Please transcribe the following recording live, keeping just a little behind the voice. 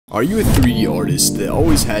Are you a 3D artist that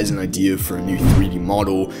always has an idea for a new 3D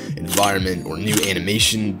model, environment, or new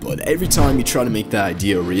animation, but every time you try to make that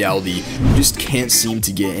idea a reality, you just can't seem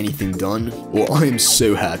to get anything done? Well, I am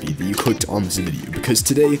so happy that you clicked on this video, because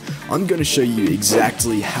today, I'm going to show you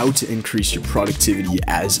exactly how to increase your productivity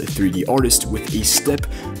as a 3D artist with a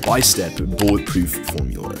step-by-step bulletproof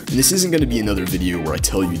formula. And this isn't going to be another video where I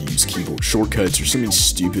tell you to use keyboard shortcuts or something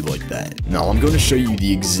stupid like that. No, I'm going to show you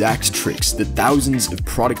the exact tricks that thousands of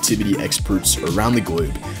productivity experts around the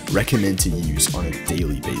globe recommend to use on a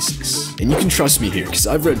daily basis. And you can trust me here, because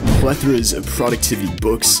I've read plethoras of productivity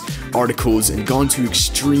books, articles, and gone to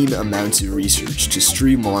extreme amounts of research to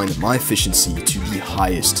streamline my efficiency to the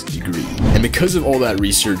highest degree. And because of all that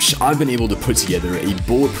research, I've been able to put together a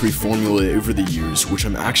bulletproof formula over the years, which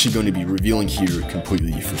I'm actually going to be revealing here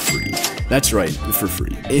completely for free. That's right, for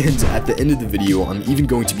free. And at the end of the video, I'm even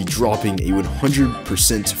going to be dropping a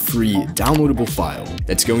 100% free downloadable file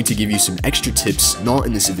that's going to give you some extra tips not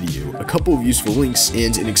in this video, a couple of useful links,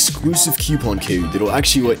 and an exclusive coupon code that'll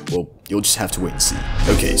actually you'll just have to wait and see.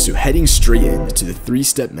 Okay, so heading straight into the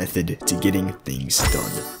 3-step method to getting things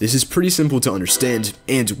done. This is pretty simple to understand,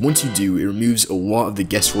 and once you do, it removes a lot of the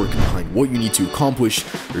guesswork behind what you need to accomplish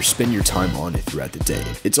or spend your time on throughout the day.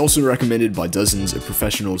 It's also recommended by dozens of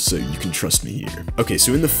professionals, so you can trust me here. Okay,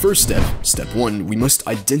 so in the first step, step 1, we must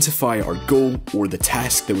identify our goal or the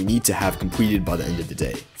task that we need to have completed by the end of the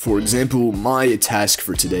day. For example, my task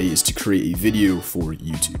for today is to create a video for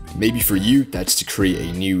YouTube. Maybe for you, that's to create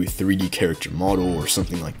a new 3D character model or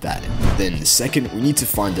something like that. Then the second, we need to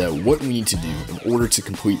find out what we need to do in order to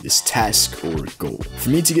complete this task or goal. For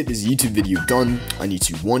me to get this YouTube video done, I need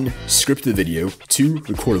to 1. Script the video, 2.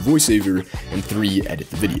 Record a voiceover, and 3. Edit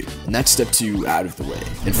the video. And that's step 2 out of the way.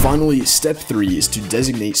 And finally, step 3 is to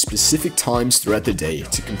designate specific times throughout the day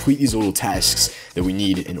to complete these little tasks that we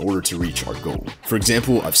need in order to reach our goal. For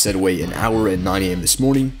example, I've set away an hour at 9 AM this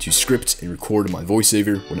morning to script and record my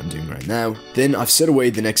voiceover, what I'm doing right now. Then I've set away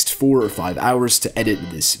the next 4 or 5 hours to edit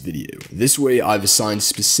this video. This way, I've assigned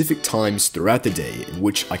specific times throughout the day in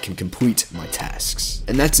which I can complete my tasks.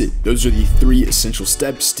 And that's it. Those are the 3 essential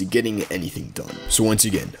steps to getting anything done. So once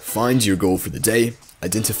again, find your goal for the day,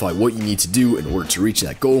 identify what you need to do in order to reach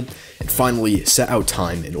that goal, and finally, set out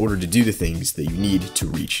time in order to do the things that you need to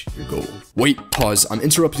reach your goal. Wait, pause, I'm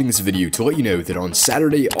interrupting this video to let you know that on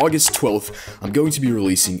Saturday, August 12th, I'm going to be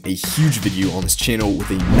releasing a huge video on this channel with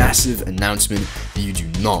a massive announcement that you do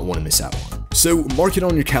not want to miss out on. So mark it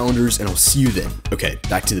on your calendars and I'll see you then. Okay,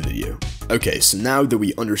 back to the video. Okay, so now that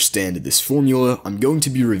we understand this formula, I'm going to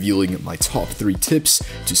be revealing my top 3 tips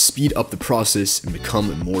to speed up the process and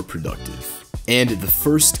become more productive. And the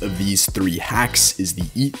first of these 3 hacks is the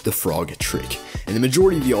eat the frog trick. And the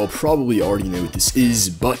majority of y'all probably already know what this is,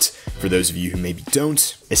 but for those of you who maybe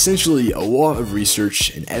don't, essentially a lot of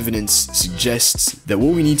research and evidence suggests that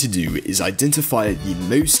what we need to do is identify the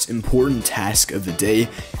most important task of the day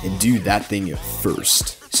and do that thing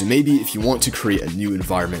first. So maybe if you want to create a new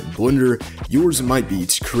environment in Blender, yours might be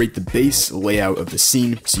to create the base layout of the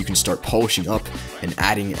scene so you can start polishing up and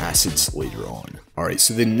adding assets later on. Alright,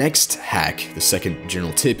 so the next hack, the second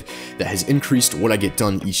general tip that has increased what I get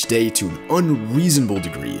done each day to an unreasonable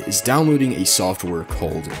degree, is downloading a software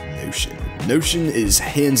called Notion. Notion is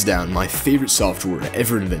hands down my favorite software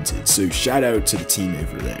ever invented, so shout out to the team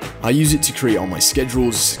over there. I use it to create all my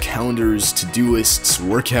schedules, calendars, to-do lists,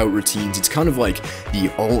 workout routines. It's kind of like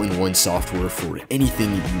the all-in-one software for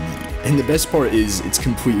anything you need. And the best part is it's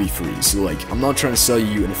completely free, so I'm not trying to sell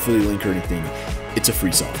you an affiliate link or anything. It's a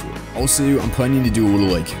free software. Also, I'm planning to do a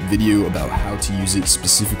little video about how to use it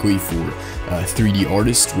specifically for 3D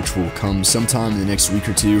artists, which will come sometime in the next week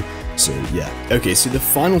or 2. So yeah. Okay, so the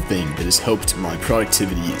final thing that has helped my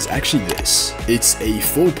productivity is actually this. It's a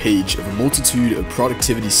full page of a multitude of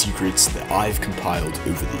productivity secrets that I've compiled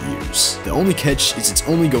over the years. The only catch is it's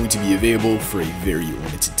only going to be available for a very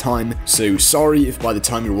limited time, so sorry if by the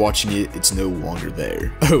time you're watching it, it's no longer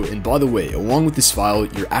there. Oh, and by the way, along with this file,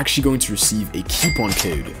 you're actually going to receive a coupon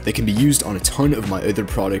code that can be used on a ton of my other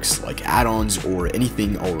products like add-ons or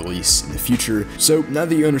anything I'll release in the future. So now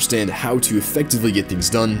that you understand how to effectively get things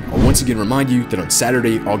done, I'll once again remind you that on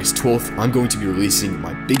Saturday, August 12th, I'm going to be releasing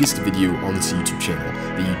my biggest video on this YouTube channel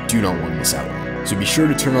that you do not want to miss out on. So be sure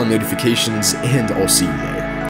to turn on notifications, and I'll see you then.